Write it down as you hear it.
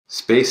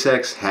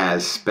SpaceX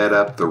has sped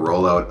up the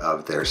rollout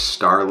of their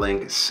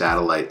Starlink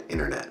satellite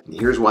internet. And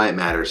here's why it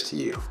matters to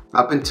you.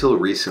 Up until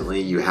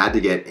recently, you had to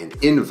get an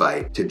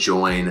invite to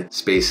join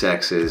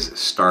SpaceX's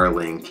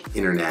Starlink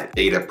internet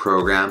beta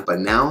program, but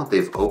now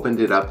they've opened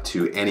it up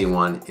to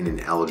anyone in an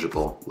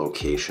eligible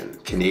location,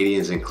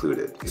 Canadians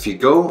included. If you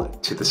go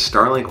to the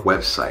Starlink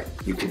website,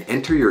 you can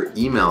enter your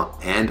email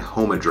and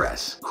home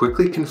address,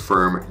 quickly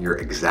confirm your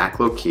exact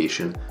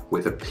location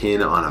with a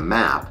pin on a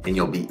map, and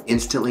you'll be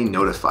instantly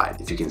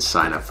notified if you can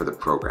sign up for the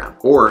program.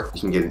 Or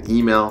you can get an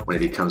email when it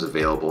becomes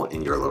available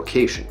in your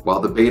location. While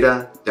the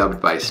beta,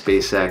 dubbed by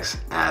SpaceX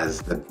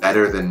as the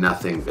better than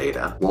nothing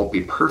beta, won't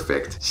be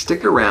perfect,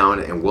 stick around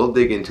and we'll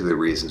dig into the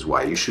reasons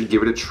why you should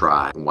give it a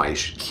try and why you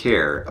should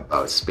care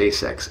about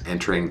SpaceX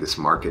entering this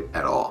market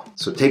at all.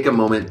 So take a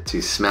moment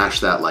to smash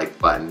that like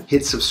button,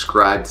 hit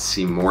subscribe to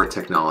see more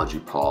technology,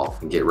 Paul,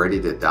 and get ready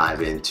to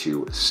dive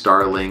into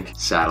Starlink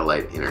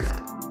satellite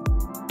internet.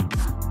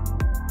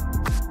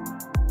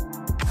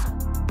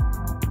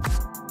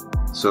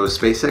 So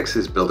SpaceX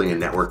is building a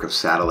network of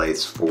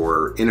satellites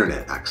for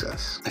internet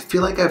access. I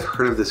feel like I've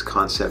heard of this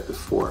concept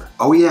before.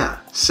 Oh yeah,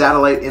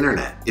 satellite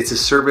internet. It's a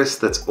service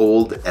that's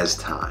old as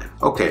time.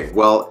 Okay,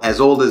 well, as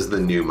old as the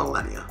new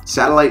millennia.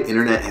 Satellite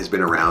internet has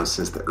been around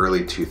since the early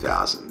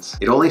 2000s.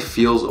 It only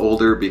feels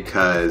older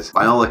because,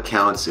 by all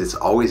accounts, it's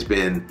always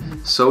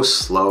been so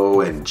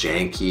slow and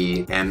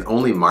janky and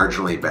only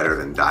marginally better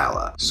than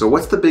dial-up. So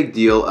what's the big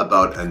deal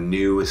about a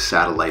new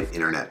satellite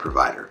internet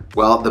provider?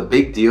 Well, the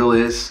big deal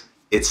is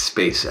it's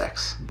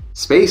SpaceX.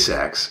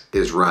 SpaceX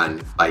is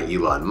run by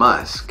Elon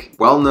Musk,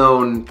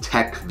 well-known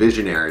tech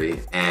visionary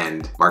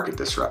and market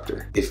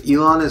disruptor. If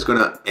Elon is going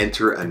to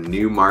enter a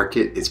new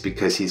market, it's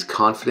because he's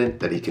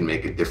confident that he can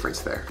make a difference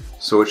there.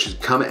 So it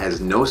should come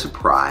as no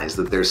surprise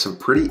that there's some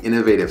pretty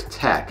innovative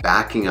tech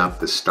backing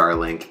up the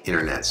Starlink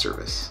internet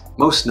service.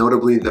 Most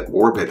notably, the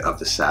orbit of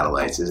the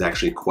satellites is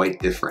actually quite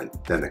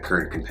different than the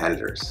current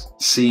competitors.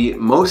 See,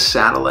 most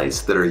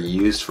satellites that are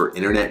used for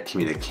internet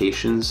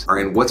communications are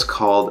in what's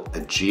called a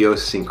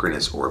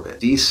geosynchronous orbit.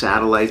 These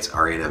satellites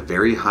are in a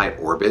very high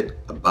orbit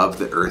above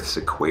the Earth's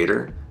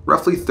equator,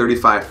 roughly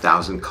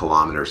 35,000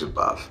 kilometers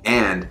above.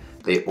 And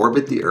they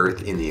orbit the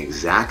Earth in the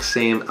exact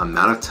same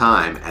amount of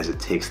time as it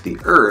takes the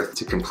Earth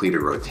to complete a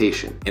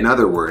rotation. In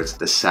other words,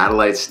 the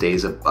satellite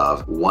stays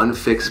above one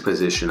fixed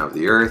position of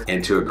the Earth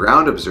and to a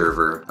ground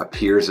observer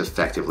appears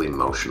effectively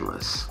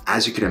motionless.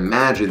 As you can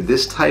imagine,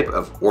 this type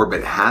of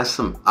orbit has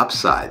some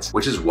upsides,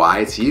 which is why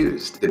it's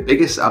used. The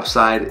biggest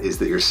upside is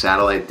that your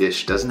satellite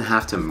dish doesn't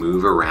have to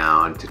move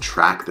around to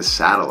track the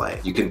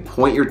satellite. You can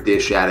point your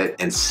dish at it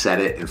and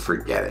set it and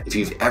forget it. If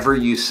you've ever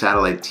used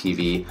satellite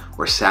TV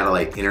or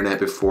satellite internet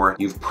before,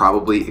 you've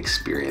probably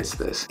experienced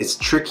this. It's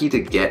tricky to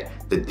get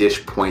the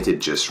dish pointed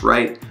just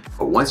right,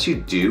 but once you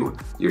do,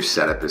 your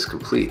setup is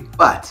complete.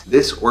 But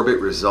this orbit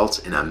results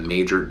in a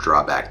major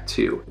drawback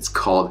too. It's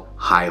called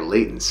high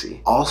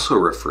latency, also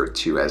referred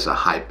to as a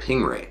high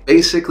ping rate.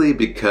 Basically,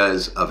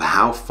 because of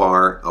how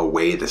far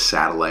away the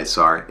satellites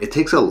are, it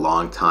takes a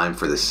long time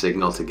for the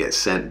signal to get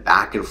sent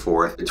back and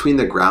forth between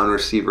the ground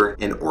receiver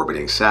and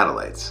orbiting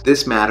satellites.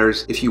 This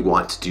matters if you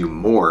want to do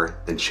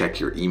more than check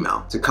your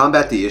email. To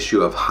combat the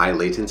issue of high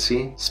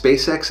latency,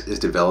 SpaceX is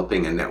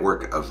developing a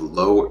network of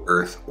low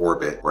Earth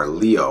orbit, or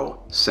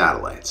LEO,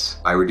 satellites.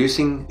 By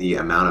reducing the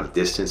amount of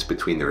distance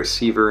between the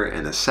receiver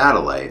and the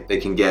satellite, they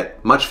can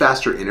get much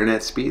faster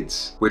internet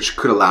speeds, which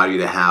could allow you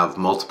to have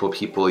multiple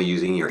people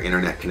using your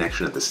internet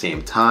connection at the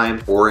same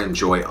time or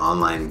enjoy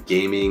online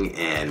gaming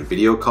and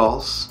video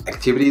calls,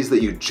 activities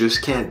that you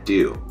just can't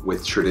do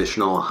with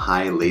traditional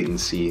high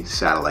latency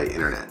satellite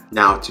internet.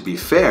 Now, to be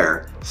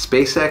fair,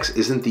 SpaceX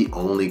isn't the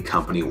only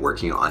company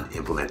working on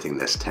implementing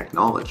this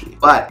technology,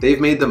 but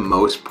they've made the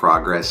most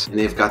progress and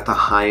they've got the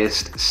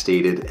highest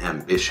stated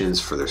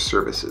ambitions for their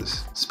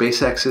services.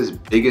 SpaceX's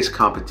biggest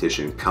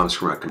competition comes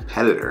from a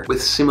competitor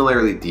with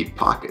similarly deep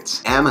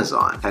pockets.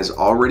 Amazon has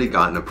already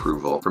gotten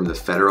approval from the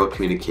Federal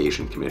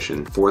Communication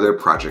Commission for their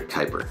Project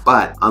Kuiper,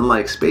 but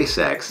unlike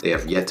SpaceX, they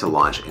have yet to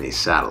launch any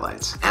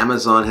satellites.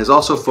 Amazon has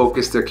also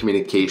focused their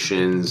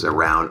communications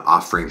around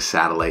offering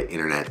satellite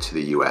internet to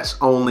the US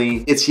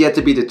only. It's yet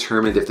to be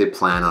determined if they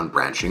plan on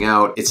branching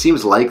out. It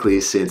seems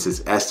likely since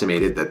it's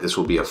estimated that this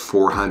will be a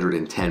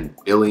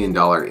 $410 billion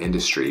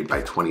industry by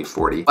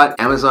 2040, but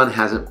Amazon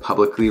hasn't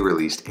publicly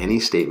released any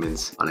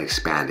statements on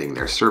expanding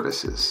their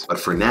services. But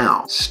for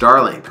now,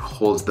 Starlink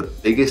holds the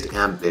biggest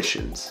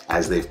ambitions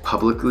as they've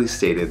publicly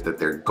stated that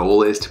their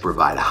goal is to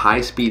provide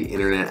high-speed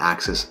internet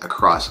access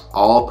across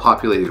all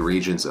populated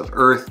regions of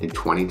Earth in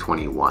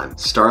 2021.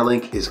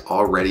 Starlink is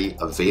already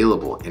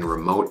available in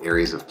remote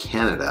areas of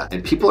Canada,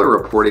 and people people are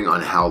reporting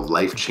on how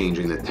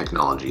life-changing the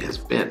technology has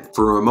been.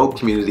 For remote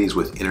communities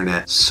with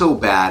internet so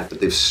bad that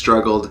they've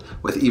struggled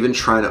with even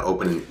trying to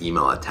open an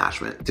email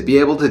attachment. To be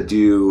able to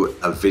do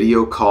a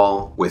video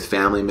call with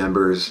family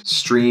members,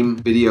 stream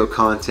video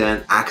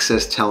content,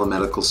 access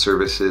telemedical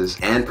services,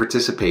 and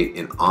participate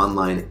in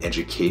online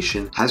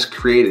education has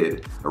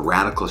created a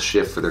radical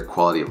shift for their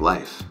quality of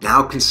life.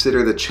 Now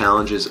consider the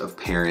challenges of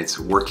parents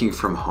working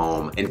from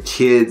home and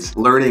kids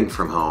learning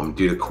from home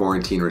due to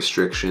quarantine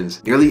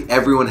restrictions. Nearly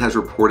everyone has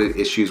reported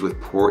issues with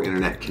poor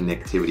internet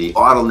connectivity,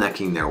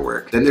 bottlenecking their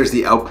work. Then there's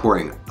the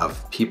outpouring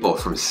of people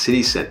from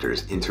city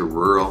centers into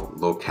rural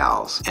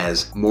locales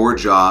as more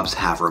jobs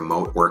have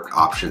remote work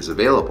options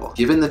available.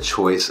 Given the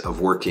choice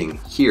of working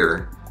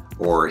here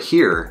or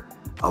here,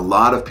 a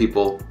lot of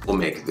people will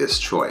make this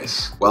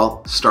choice.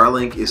 Well,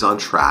 Starlink is on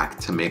track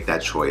to make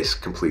that choice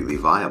completely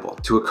viable.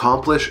 To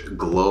accomplish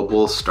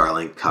global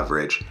Starlink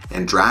coverage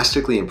and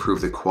drastically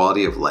improve the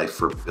quality of life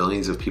for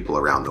billions of people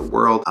around the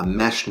world, a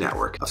mesh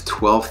network of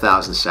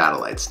 12,000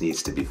 satellites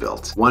needs to be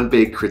built. One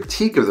big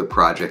critique of the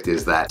project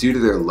is that due to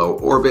their low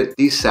orbit,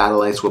 these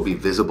satellites will be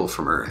visible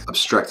from Earth,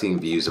 obstructing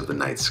views of the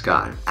night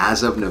sky.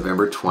 As of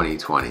November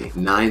 2020,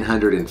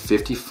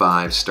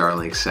 955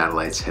 Starlink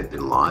satellites had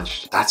been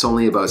launched. That's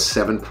only about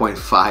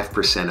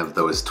 7.5% of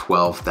those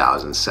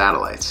 12,000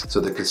 satellites. So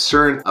the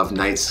concern of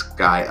night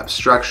sky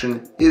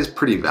obstruction is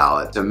pretty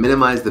valid. To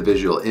minimize the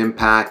visual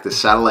impact, the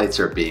satellites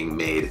are being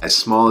made as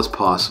small as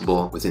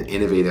possible with an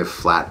innovative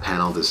flat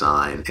panel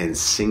design and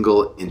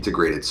single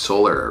integrated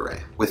solar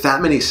array. With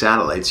that many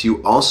satellites,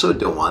 you also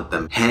don't want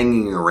them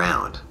hanging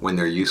around when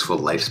their useful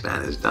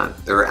lifespan is done.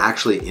 There are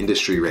actually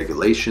industry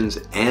regulations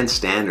and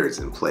standards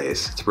in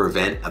place to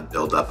prevent a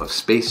buildup of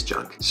space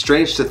junk.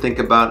 Strange to think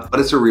about, but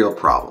it's a real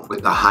problem,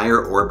 with the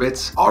higher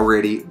orbits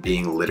already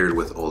being littered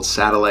with old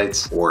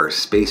satellites or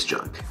space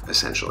junk,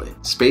 essentially.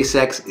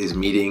 SpaceX is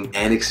meeting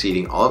and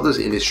exceeding all of those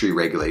industry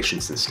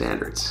regulations and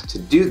standards. To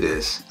do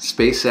this,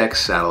 SpaceX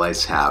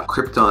satellites have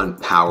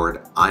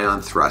krypton-powered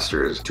ion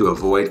thrusters to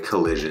avoid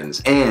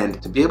collisions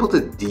and to be able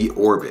to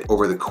deorbit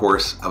over the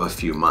course of a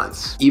few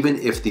months. Even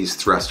if these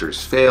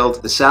thrusters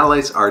failed, the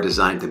satellites are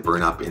designed to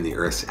burn up in the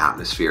Earth's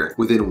atmosphere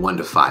within 1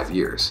 to 5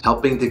 years,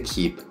 helping to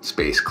keep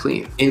space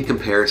clean. In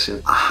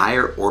comparison, a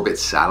higher orbit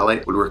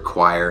satellite would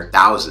require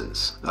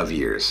thousands of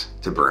years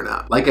to burn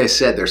up. Like I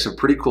said, there's some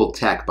pretty cool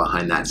tech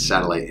behind that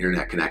satellite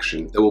internet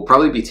connection that we'll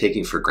probably be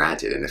taking for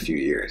granted in a few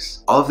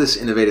years. All of this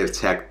innovative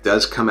tech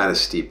does come at a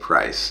steep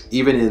price,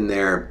 even in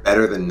their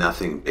better than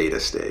nothing beta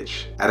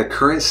stage. At a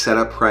current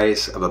setup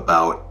price of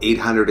about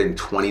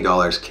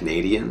 $820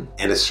 Canadian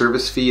and a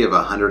service fee of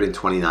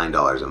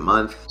 $129 a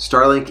month,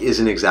 Starlink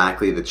isn't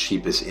exactly the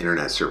cheapest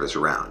internet service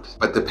around.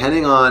 But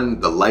depending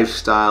on the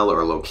lifestyle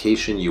or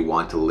location you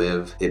want to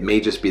live, it may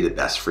just be the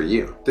best for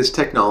you. This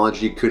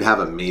technology could have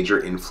a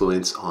major influence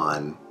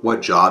on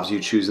what jobs you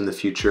choose in the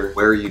future,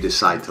 where you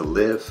decide to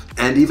live,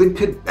 and even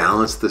could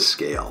balance the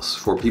scales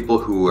for people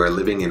who are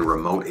living in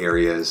remote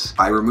areas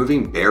by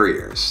removing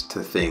barriers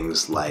to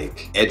things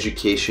like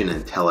education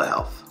and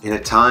telehealth. In a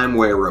time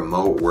where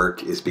remote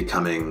work is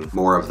becoming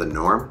more of the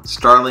norm,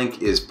 Starlink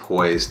is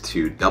poised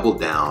to double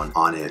down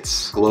on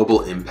its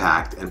global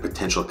impact and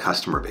potential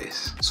customer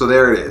base. So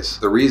there it is,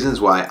 the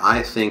reasons why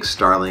I think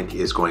Starlink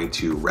is going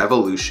to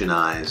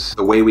revolutionize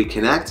the way we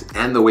connect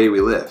and the way we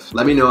live.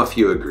 Let me know if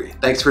you agree.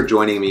 Thanks for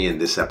joining me in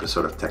this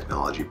episode of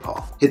Technology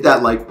Paul. Hit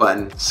that like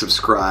button,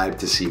 subscribe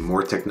to see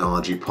more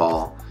Technology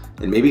Paul,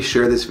 and maybe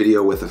share this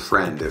video with a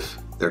friend if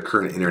their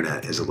current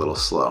internet is a little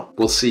slow.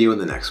 We'll see you in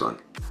the next one.